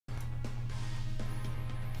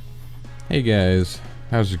Hey guys,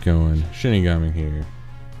 how's it going? ShinigamiNG here.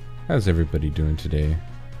 How's everybody doing today?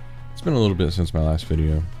 It's been a little bit since my last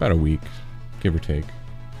video, about a week, give or take.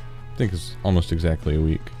 I think it's almost exactly a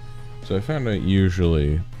week. So I found out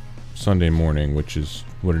usually Sunday morning, which is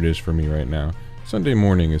what it is for me right now. Sunday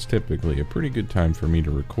morning is typically a pretty good time for me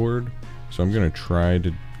to record, so I'm gonna try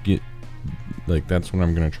to get, that's when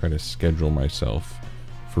I'm gonna try to schedule myself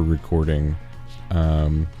for recording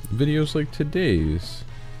videos like today's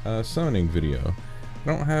summoning video. I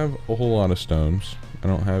don't have a whole lot of stones. I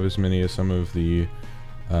don't have as many as some of the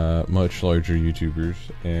much larger YouTubers,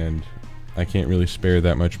 and I can't really spare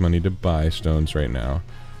that much money to buy stones right now.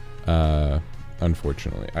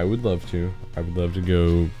 Unfortunately, I would love to. I would love to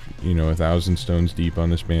go, 1,000 stones deep on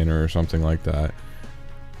this banner or something like that.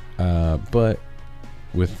 But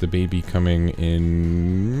with the baby coming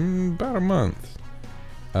in about a month,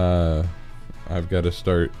 I've got to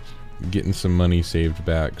start getting some money saved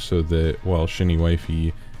back so that while Shinny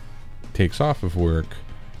Wifey takes off of work,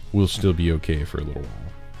 we'll still be okay for a little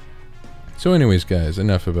while. So anyways, guys,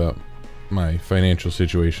 enough about my financial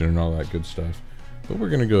situation and all that good stuff. But we're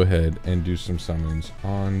going to go ahead and do some summons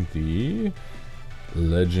on the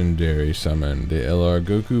legendary summon, the LR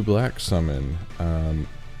Goku Black summon.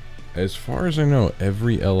 As far as I know,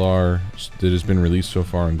 every LR that has been released so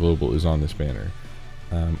far in Global is on this banner.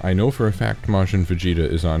 I know for a fact Majin Vegeta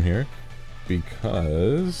is on here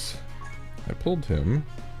because I pulled him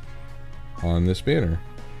on this banner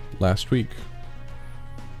last week.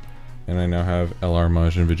 And I now have LR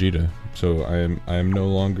Majin Vegeta. So I am no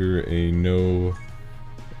longer a no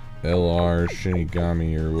LR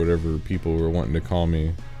Shinigami or whatever people were wanting to call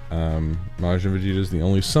me. Majin Vegeta is the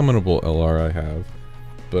only summonable LR I have,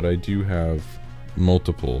 but I do have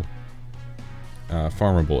multiple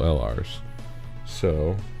farmable LRs.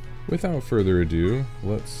 So, without further ado,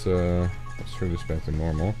 let's turn this back to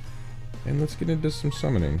normal, and let's get into some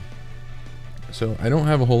summoning. So, I don't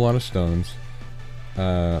have a whole lot of stones,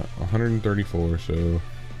 134, so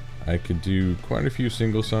I could do quite a few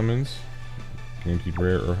single summons, guaranteed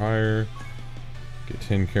rare or higher, get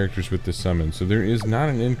 10 characters with this summon. So there is not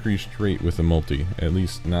an increased rate with a multi, at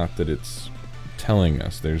least not that it's telling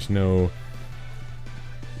us. There's no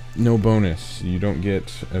bonus. You don't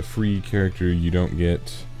get a free character, you don't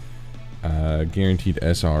get guaranteed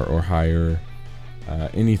SR or higher,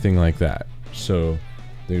 anything like that. So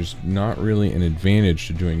there's not really an advantage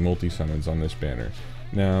to doing multi-summons on this banner.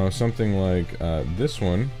 Now something like this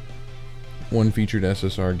one featured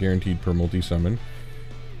SSR guaranteed per multi-summon,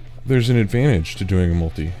 there's an advantage to doing a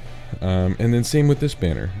multi. And then same with this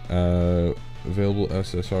banner. Available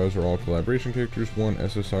SSRs are all collaboration characters, one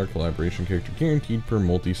SSR collaboration character guaranteed per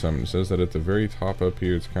multi-summon. It says that at the very top up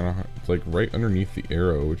here, it's like right underneath the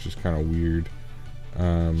arrow, which is kind of weird.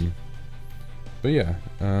 But yeah,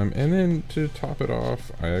 and then to top it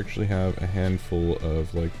off, I actually have a handful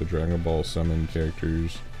of like the Dragon Ball summon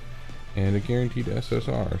characters and a guaranteed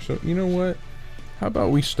SSR. So you know what? How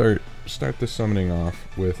about we start the summoning off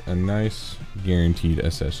with a nice guaranteed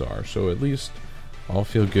SSR. So at least I'll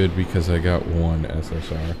feel good because I got one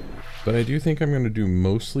SSR. But I do think I'm going to do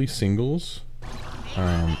mostly singles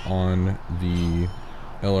on the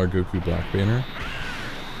LR Goku Black banner.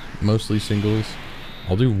 Mostly singles.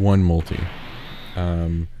 I'll do one multi. I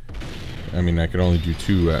mean, I could only do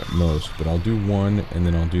two at most, but I'll do one and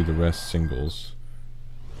then I'll do the rest singles.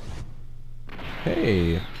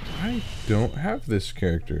 Hey, I don't have this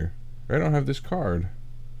character. I don't have this card.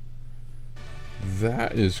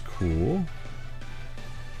 That is cool.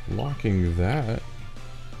 Locking that.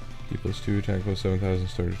 D+2 attack plus 7,000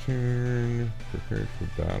 start a turn. Prepared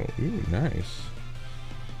for battle. Ooh, nice.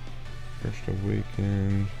 First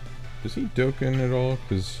awakened. Does he Dokkan at all?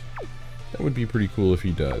 Because that would be pretty cool if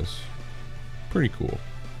he does. Pretty cool.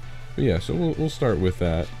 But yeah, so we'll start with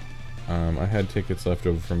that. I had tickets left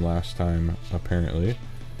over from last time, apparently.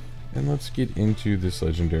 And let's get into this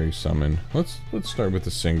legendary summon. Let's start with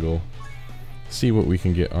a single. See what we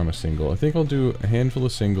can get on a single. I think I'll do a handful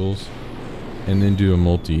of singles and then do a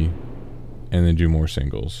multi and then do more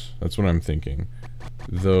singles. That's what I'm thinking.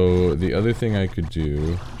 Though the other thing I could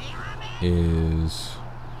do is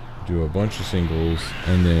do a bunch of singles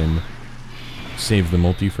and then save the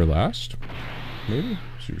multi for last. Maybe?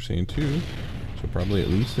 So you're saying two. So probably at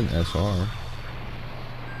least an SR.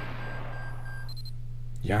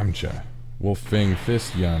 Yamcha. Wolfang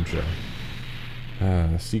Fist Yamcha.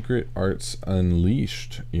 Secret Arts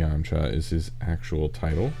Unleashed Yamcha is his actual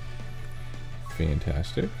title.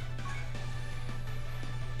 Fantastic.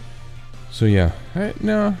 So yeah, I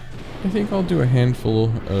think I'll do a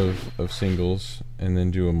handful of singles and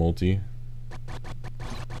then do a multi.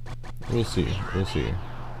 We'll see.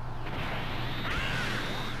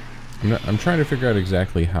 I'm trying to figure out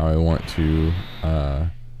exactly how I want to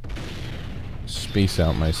space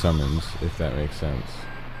out my summons, if that makes sense.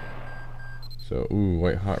 So, ooh,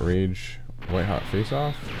 White Hot Rage, White Hot Face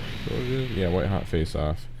Off? What was it? Yeah, White Hot Face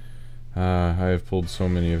Off. I have pulled so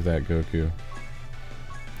many of that Goku.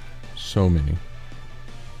 So many.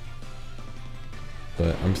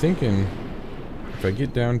 But I'm thinking, if I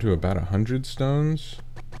get down to about 100 stones,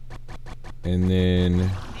 and then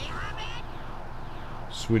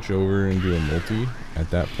switch over and do a multi at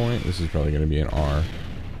that point, this is probably going to be an R.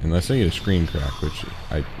 Unless I get a screen crack, which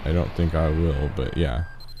I don't think I will, but yeah.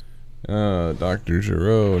 Dr.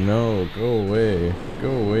 Gero, no, go away. Go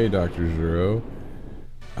away, Dr. Gero.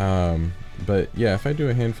 But yeah, if I do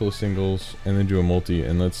a handful of singles and then do a multi,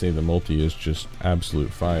 and let's say the multi is just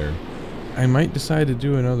absolute fire, I might decide to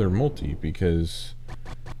do another multi, because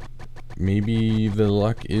maybe the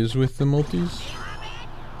luck is with the multis?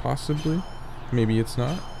 Possibly. Maybe it's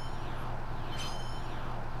not.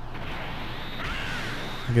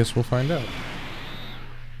 I guess we'll find out.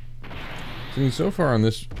 I mean, so far on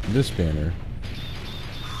this banner,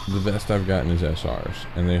 the best I've gotten is SRs,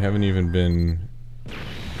 and they haven't even been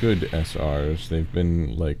good SRs. They've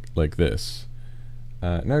been like this.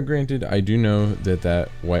 Now, granted, I do know that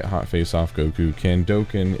White Hot Face Off Goku can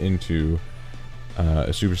Dokkan into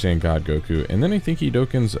a Super Saiyan God Goku, and then I think he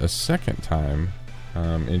Dokkans a second time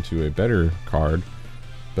into a better card.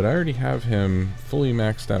 But I already have him fully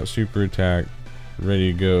maxed out Super Attack,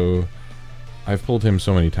 ready to go. I've pulled him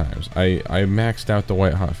so many times. I maxed out the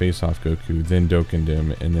White Hot Face Off Goku, then Dokkaned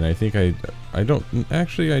him, and then I think I don't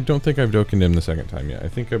think I've Dokkaned him the second time yet. I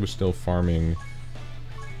think I was still farming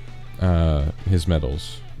his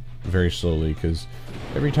medals very slowly, because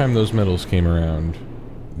every time those medals came around,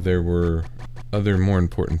 there were other more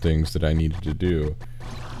important things that I needed to do.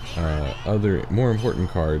 Other more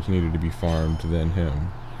important cards needed to be farmed than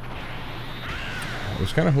him. I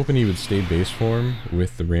was kind of hoping he would stay base form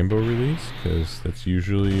with the Rainbow release, because that's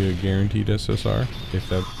usually a guaranteed SSR if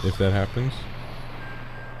that happens.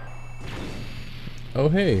 Oh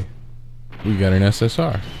hey, we got an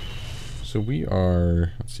SSR. So we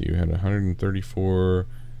are, let's see, we had 134,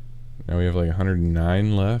 now we have like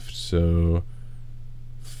 109 left, so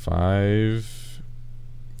five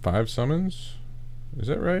summons? Is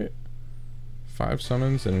that right? 5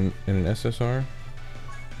 summons and an SSR?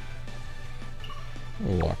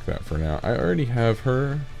 We'll lock that for now. I already have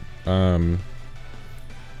her,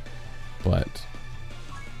 but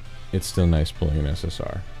it's still nice pulling an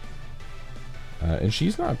SSR. And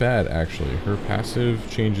she's not bad, actually. Her passive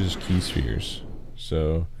changes key spheres,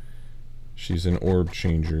 so she's an orb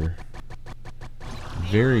changer.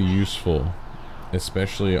 Very useful,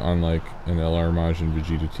 especially on like an LR Majin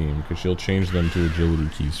Vegeta team, because she'll change them to agility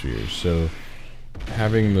key spheres. So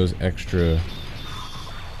having those extra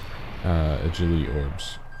agility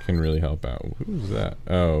orbs can really help out. Who's that?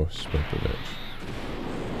 Oh, Spopovich.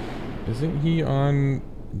 Isn't he on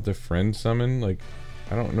the friend summon? Like,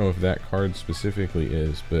 I don't know if that card specifically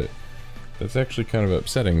is, but that's actually kind of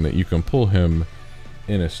upsetting that you can pull him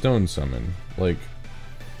in a stone summon. Like,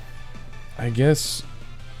 I guess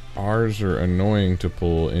ours are annoying to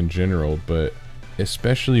pull in general, but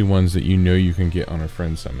especially ones that you know you can get on a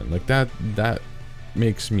friend summon. Like, that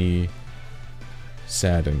makes me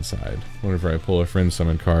sad inside whenever I pull a friend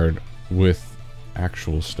summon card with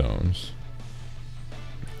actual stones.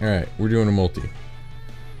 Alright, we're doing a multi.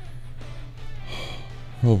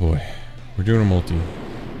 Oh boy, we're doing a multi.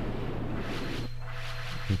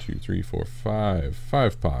 1, 2, 3, 4, 5.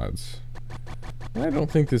 5 pods. I don't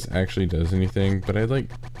think this actually does anything, but I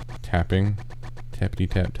like tapping. Tappity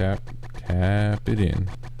tap tap. Tap it in.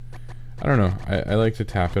 I don't know. I like to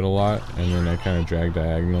tap it a lot, and then I kind of drag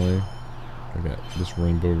diagonally. I got this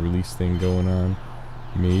rainbow release thing going on.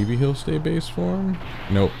 Maybe he'll stay base form?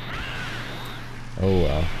 Nope. Oh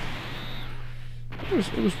well.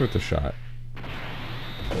 It was worth a shot.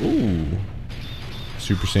 Ooh.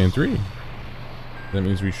 Super Saiyan 3. That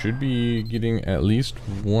means we should be getting at least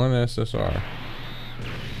 1 SSR.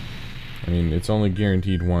 I mean, it's only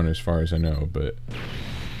guaranteed 1 as far as I know, but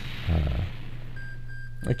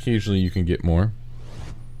occasionally you can get more.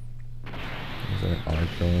 Is that an R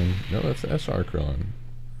Krillin? No, that's the SR Krillin.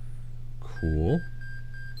 Cool.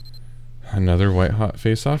 Another White Hot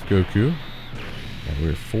Face Off Goku. And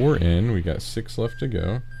we're 4 in. We got 6 left to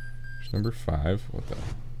go. There's number 5. What the?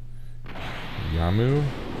 Yamu?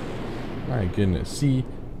 My goodness. See,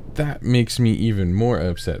 that makes me even more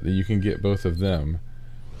upset that you can get both of them.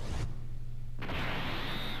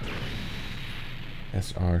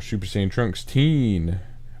 SR Super Saiyan Trunks Teen.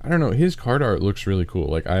 I don't know, his card art looks really cool.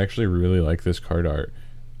 Like, I actually really like this card art.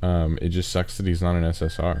 It just sucks that he's not an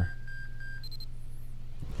SSR.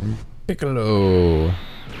 Piccolo!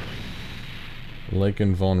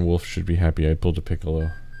 Lycan Von Wolf should be happy I pulled a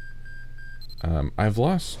Piccolo. I've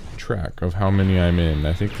lost track of how many I'm in.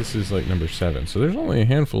 I think this is like number 7, so there's only a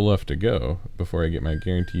handful left to go before I get my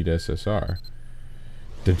guaranteed SSR.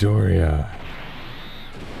 Dodoria.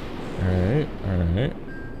 Alright, alright.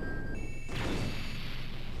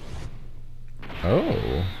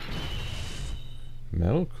 Oh.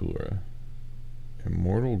 Metal Cooler.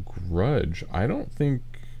 Immortal Grudge. I don't think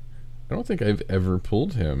I've ever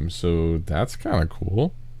pulled him, so that's kind of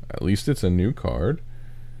cool. At least it's a new card.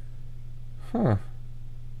 Huh.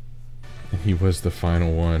 And he was the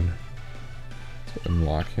final one. Let's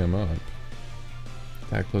unlock him up.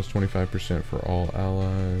 Attack plus 25% for all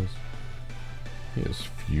allies. He has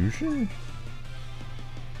fusion?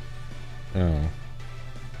 Oh.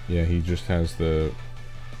 Yeah, he just has the...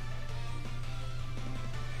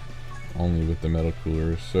 only with the Metal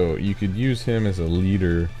Cooler. So you could use him as a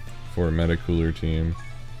leader for a Metal Cooler team.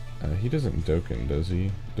 He doesn't Dokkan, does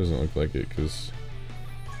he? Doesn't look like it because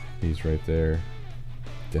he's right there.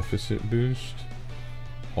 Deficit boost.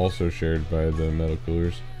 Also shared by the Metal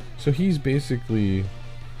Coolers. So he's basically...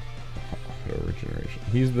 Auto regeneration.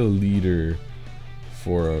 He's the leader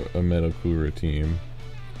for a Metal Cooler team.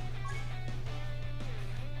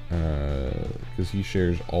 Because he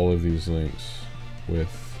shares all of these links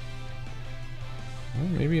with... well,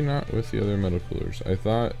 maybe not with the other Metal Coolers. I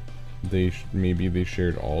thought maybe they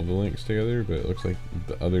shared all the links together, but it looks like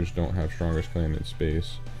the others don't have Strongest Clan in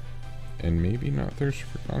space. And maybe not Thirst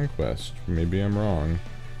for Conquest. Maybe I'm wrong.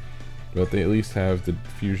 But they at least have the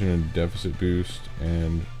fusion and deficit boost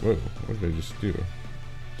and... whoa, what did I just do?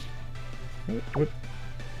 What?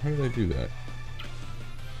 How did I do that?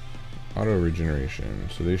 Auto regeneration.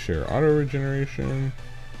 So they share auto regeneration,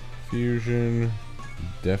 fusion,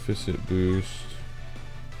 deficit boost.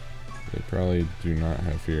 They probably do not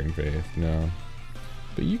have Fear and Faith, no.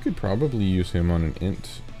 But you could probably use him on an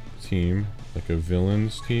int team, like a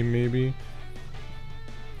villains team maybe.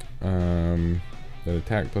 That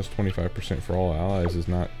attack plus 25% for all allies is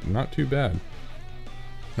not too bad.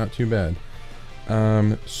 Not too bad.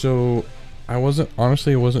 So I wasn't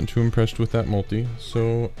too impressed with that multi,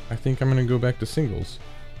 so I think I'm gonna go back to singles.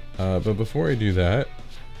 But before I do that,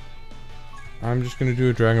 I'm just gonna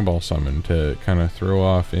do a Dragon Ball summon to kind of throw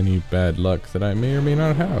off any bad luck that I may or may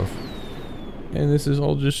not have. And this is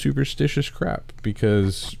all just superstitious crap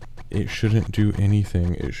because it shouldn't do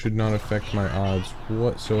anything. It should not affect my odds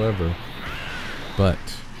whatsoever. But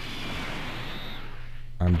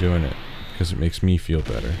I'm doing it because it makes me feel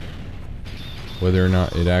better. Whether or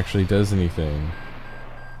not it actually does anything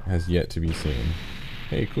has yet to be seen.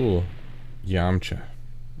 Hey, cool. Yamcha.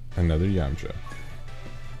 Another Yamcha.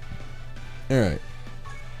 Alright.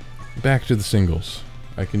 Back to the singles.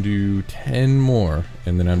 I can do 10 more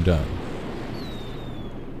and then I'm done.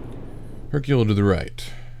 Hercule to the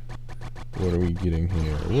right. What are we getting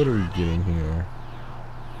here? What are we getting here?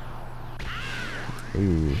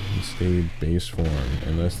 Ooh, he stayed base form.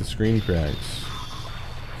 Unless the screen cracks.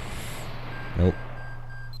 Nope.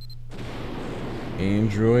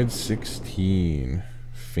 Android 16.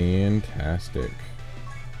 Fantastic.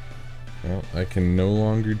 Well, I can no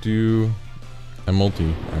longer do a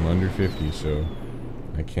multi. I'm under 50, so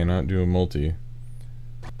I cannot do a multi.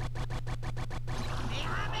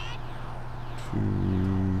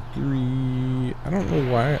 2, 3. I don't know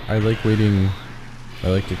why I like waiting. I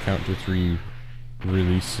like to count to 3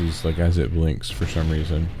 releases like as it blinks for some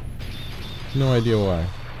reason. No idea why.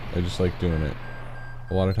 I just like doing it.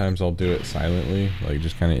 A lot of times I'll do it silently, like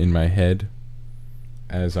just kind of in my head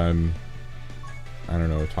as I'm, I don't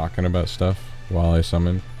know, talking about stuff while I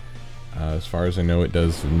summon. As far as I know, it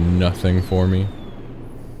does nothing for me.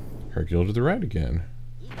 Hercule to the right again.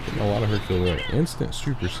 Getting a lot of Hercule to the right. Instant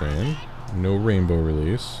Super Saiyan. No rainbow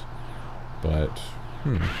release. But,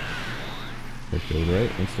 Hercule to the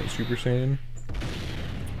right. Instant Super Saiyan.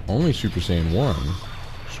 Only Super Saiyan 1.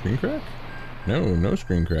 Screen crack? No, no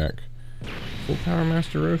screen crack. Full Power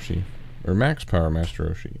Master Roshi. Or Max Power Master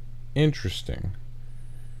Roshi. Interesting.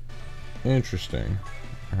 Interesting.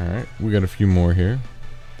 Alright, we got a few more here.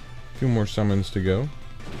 A few more summons to go.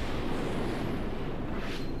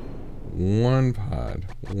 One pod.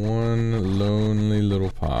 One lonely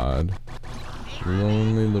little pod.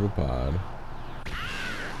 Lonely little pod.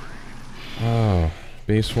 Oh,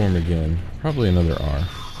 base form again. Probably another R.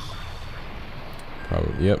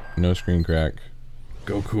 Probably. Yep, no screen crack.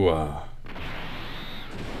 Goku.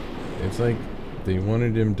 It's like they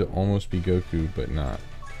wanted him to almost be Goku, but not.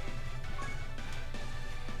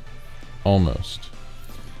 Almost.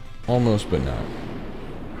 Almost, but not.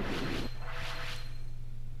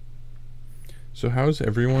 So how's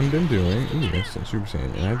everyone been doing? Ooh, instant Super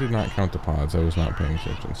Saiyan. And I did not count the pods. I was not paying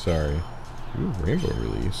attention. Sorry. Ooh, rainbow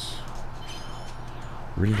release.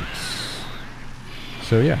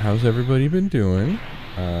 So yeah, how's everybody been doing?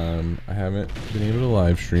 I haven't been able to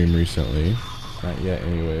live stream recently. Not yet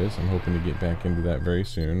anyways. I'm hoping to get back into that very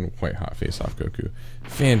soon. White hot face off Goku.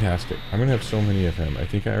 Fantastic. I'm gonna have so many of him. I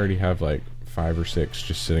think I already have like 5 or 6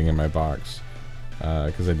 just sitting in my box.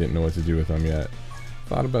 Because I didn't know what to do with them yet.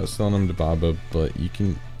 Thought about selling them to Baba, but you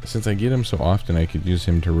can, since I get him so often, I could use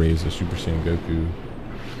him to raise a Super Saiyan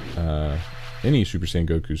Goku, any Super Saiyan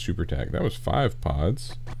Goku super attack. That was 5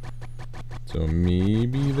 pods. So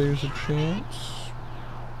maybe there's a chance.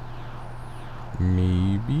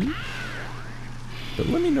 Maybe. But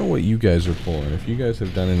let me know what you guys are pulling. If you guys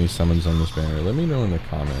have done any summons on this banner, let me know in the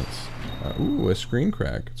comments. Ooh, a screen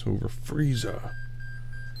crack. It's over Frieza.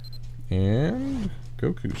 And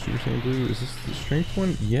Goku, Super Saiyan Blue. Is this the strength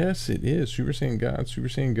one? Yes, it is. Super Saiyan God, Super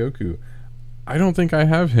Saiyan Goku. I don't think I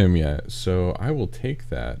have him yet, so I will take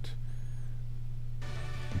that.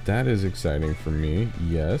 That is exciting for me.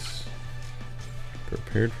 Yes.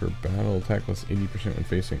 Prepared for battle. Attack plus 80% when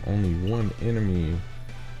facing only one enemy.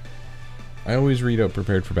 I always read out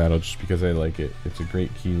prepared for battle just because I like it. It's a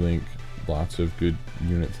great key link. Lots of good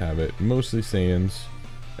units have it. Mostly Saiyans.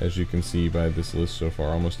 As you can see by this list so far,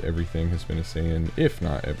 almost everything has been a Saiyan, if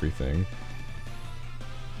not everything.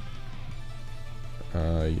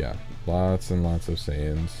 Yeah, lots and lots of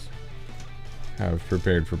Saiyans have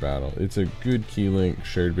prepared for battle. It's a good key link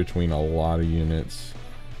shared between a lot of units.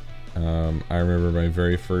 I remember my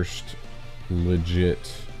very first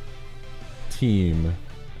legit team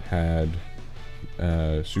had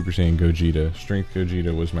Super Saiyan Gogeta. Strength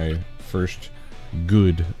Gogeta was my first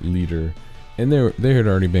good leader. And there had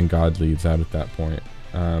already been God leads out at that point.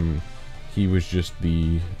 He was just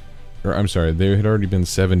I'm sorry, there had already been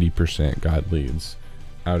 70% God leads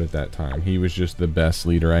out at that time. He was just the best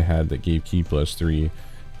leader I had that gave Ki plus 3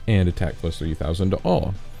 and attack plus 3,000 to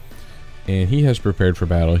all. And he has prepared for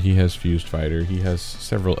battle. He has fused fighter. He has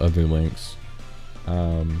several other links.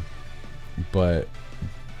 But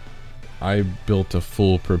I built a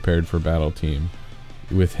full prepared for battle team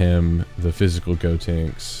with him, the physical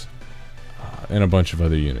Gotenks, and a bunch of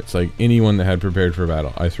other units. Like anyone that had prepared for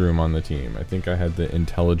battle, I threw him on the team. I think I had the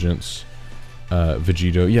intelligence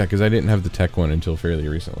Vegito. Yeah, because I didn't have the tech one until fairly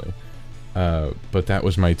recently. But that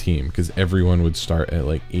was my team, because everyone would start at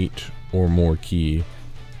like 8 or more key.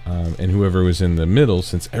 And whoever was in the middle,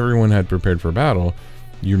 since everyone had prepared for battle,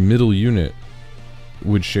 your middle unit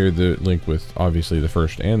would share the link with obviously the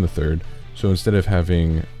first and the third. So instead of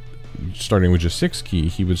starting with just 6 key,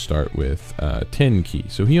 he would start with 10 key.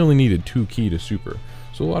 So he only needed 2 key to super.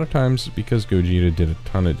 So a lot of times, because Gogeta did a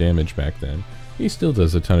ton of damage back then, he still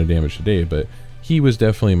does a ton of damage today, but he was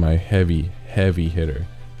definitely my heavy hitter.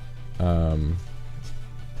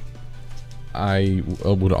 I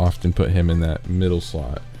would often put him in that middle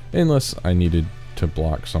slot, unless I needed to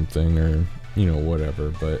block something or, you know, whatever.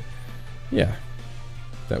 But yeah,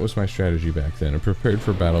 that was my strategy back then. A prepared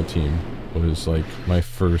for battle team was like my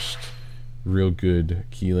first real good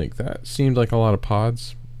key link. That seemed like a lot of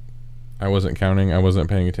pods. I wasn't counting, I wasn't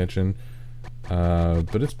paying attention.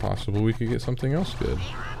 But it's possible we could get something else good.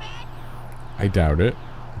 I doubt it,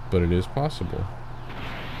 but it is possible.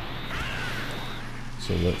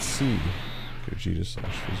 So let's see. Gogeta /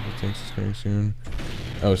 physical tanks is coming soon.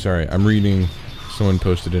 Oh, sorry, I'm reading. Someone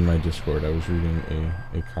posted in my Discord. I was reading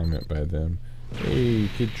a comment by them. Hey,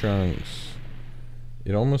 Kid Trunks.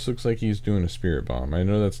 It almost looks like he's doing a spirit bomb. I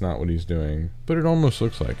know that's not what he's doing, but it almost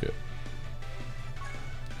looks like it.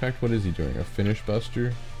 In fact, what is he doing? A finish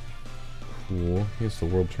buster? Cool. He has the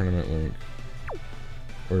world tournament link.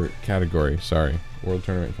 Or category, sorry. World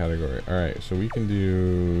tournament category. Alright, so we can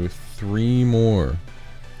do 3 more.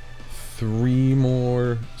 3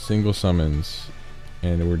 more single summons.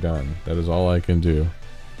 And we're done. That is all I can do.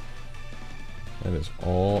 That is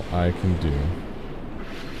all I can do.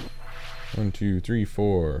 1, 2, 3,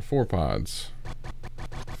 4. 4 pods.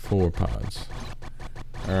 4 pods.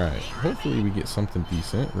 Alright. Hopefully we get something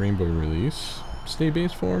decent. Rainbow release. Stay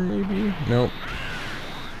base form, maybe? Nope.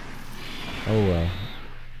 Oh well.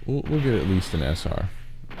 We'll get at least an SR.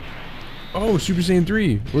 Oh, Super Saiyan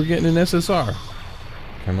 3! We're getting an SSR!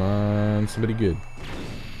 Come on, somebody good.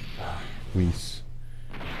 Whis.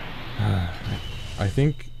 I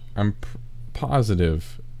think I'm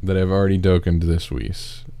positive that I've already Dokkaned this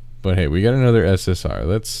Whis. But hey, we got another SSR.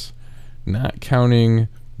 That's not counting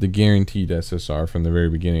the guaranteed SSR from the very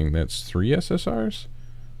beginning. That's 3 SSRs?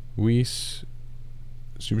 Whis,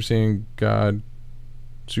 Super Saiyan God,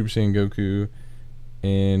 Super Saiyan Goku,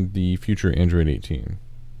 and the future Android 18.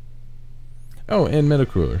 Oh, and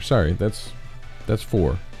Metacooler. Sorry, that's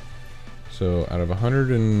 4. So out of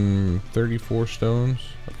 134 stones,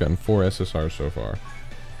 I've gotten 4 SSRs so far.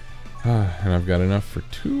 And I've got enough for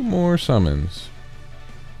 2 more summons.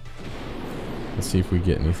 Let's see if we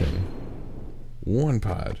get anything. 1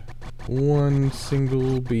 pod. 1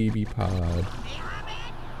 single baby pod.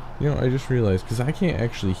 You know, I just realized, because I can't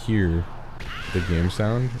actually hear the game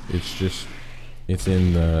sound. It's just, it's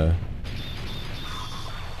in the,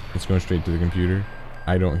 it's going straight to the computer.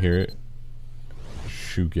 I don't hear it.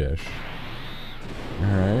 Shugesh.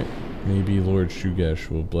 Alright. Maybe Lord Shugesh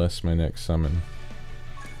will bless my next summon.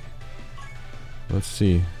 Let's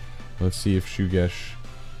see. Let's see if Shugesh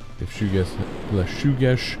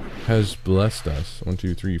has blessed us. 1,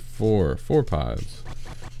 2, 3, 4. 4 pods.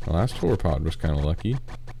 The last 4 pod was kind of lucky. 1,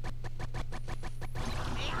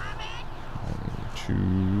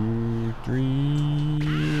 2,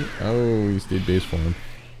 3. Oh, he stayed base form.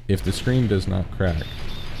 If the screen does not crack,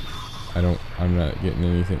 I'm not getting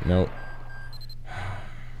anything. Nope.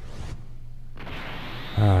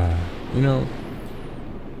 You know,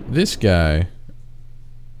 this guy,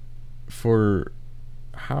 for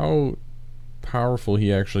how powerful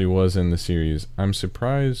he actually was in the series, I'm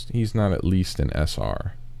surprised he's not at least an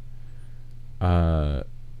SR.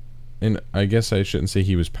 And I guess I shouldn't say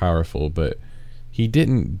he was powerful, but he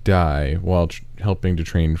didn't die while helping to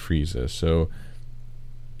train Frieza, so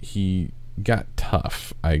he got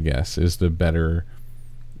tough, I guess, is the better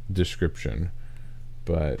description.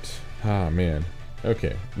 But, man.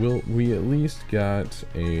 Okay, well, we at least got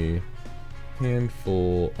a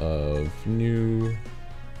handful of new...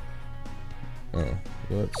 Oh,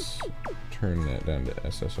 let's turn that down to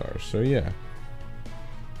SSRs. So, yeah.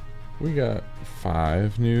 We got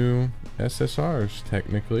 5 new SSRs,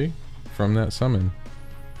 technically, from that summon.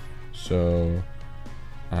 So,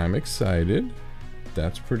 I'm excited.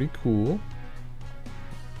 That's pretty cool.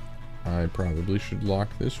 I probably should lock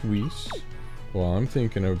this Whis while I'm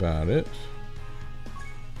thinking about it.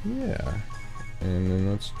 Yeah. And then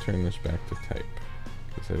let's turn this back to type,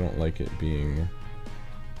 because I don't like it being...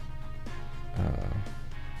 I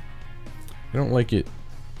don't like it...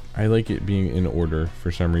 I like it being in order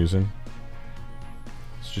for some reason.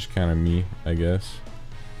 It's just kind of me, I guess.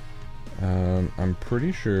 I'm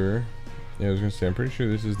pretty sure... Yeah, I was gonna say, I'm pretty sure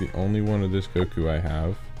this is the only one of this Goku I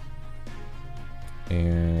have.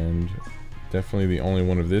 And definitely the only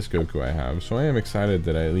one of this Goku I have. So I am excited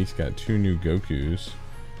that I at least got 2 new Gokus.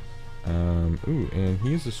 Ooh, and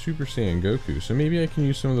he's a Super Saiyan Goku. So maybe I can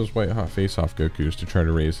use some of those white hot face-off Gokus to try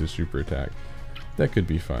to raise his super attack. That could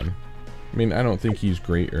be fun. I mean, I don't think he's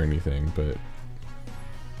great or anything, but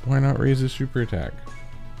why not raise his super attack?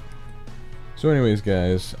 So anyways,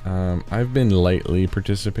 guys, I've been lightly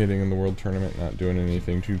participating in the World Tournament, not doing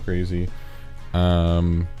anything too crazy.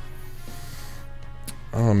 Oh,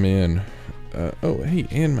 man. Oh, hey,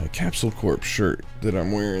 and my Capsule Corp shirt that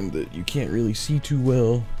I'm wearing that you can't really see too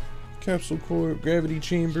well. Capsule Corp, Gravity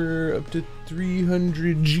Chamber, up to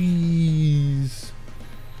 300 G's.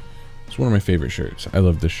 It's one of my favorite shirts. I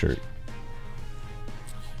love this shirt.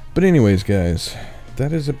 But anyways, guys,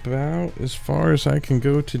 that is about as far as I can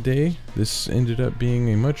go today. This ended up being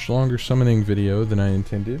a much longer summoning video than I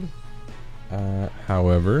intended.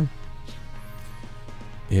 However,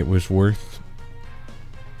 it was worth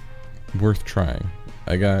trying.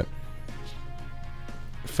 I got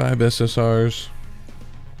 5 SSRs.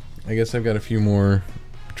 I guess I've got a few more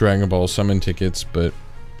Dragon Ball summon tickets, but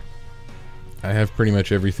I have pretty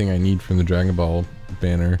much everything I need from the Dragon Ball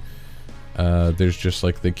banner. There's just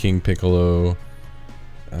like the King Piccolo,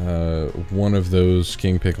 one of those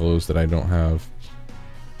King Piccolos that I don't have.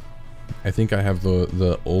 I think I have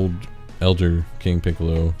the old Elder King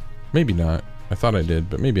Piccolo. Maybe not. I thought I did,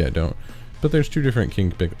 but maybe I don't. But there's 2 different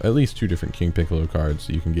at least 2 different King Piccolo cards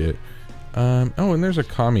that you can get. Oh, and there's a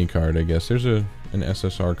Kami card, I guess. There's an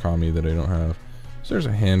SSR Kami that I don't have. So there's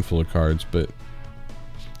a handful of cards, but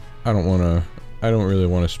I don't really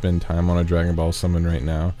want to spend time on a Dragon Ball summon right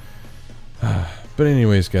now. But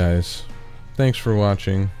anyways, guys, thanks for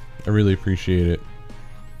watching. I really appreciate it.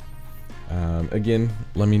 Again,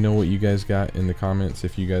 let me know what you guys got in the comments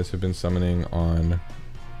if you guys have been summoning on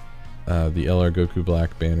the LR Goku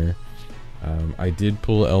Black banner. I did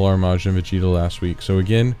pull LR Majin Vegeta last week, so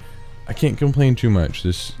again, I can't complain too much.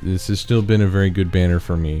 This has still been a very good banner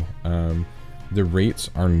for me. The rates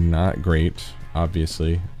are not great,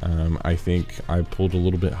 obviously. I think I pulled a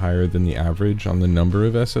little bit higher than the average on the number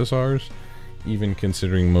of SSRs, even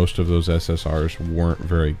considering most of those SSRs weren't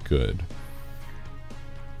very good.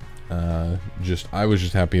 I was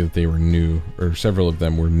just happy that they were new, or several of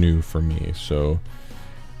them were new for me. So,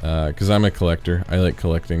 because I'm a collector, I like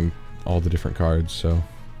collecting all the different cards. So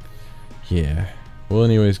yeah. Well,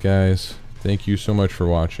 anyways, guys, thank you so much for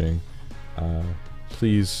watching.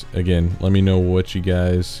 Please, again, let me know what you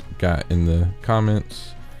guys got in the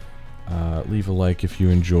comments. Leave a like if you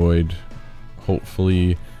enjoyed.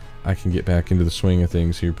 Hopefully I can get back into the swing of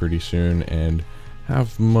things here pretty soon and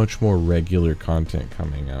have much more regular content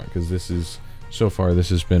coming out, because so far this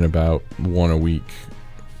has been about one a week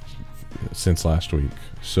since last week.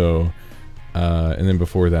 So and then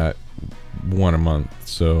before that, one a month.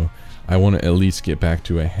 So I want to at least get back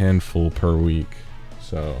to a handful per week.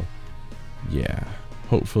 So yeah,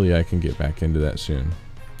 hopefully I can get back into that soon.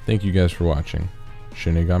 Thank you guys for watching.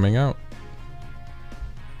 ShinigamiNG out.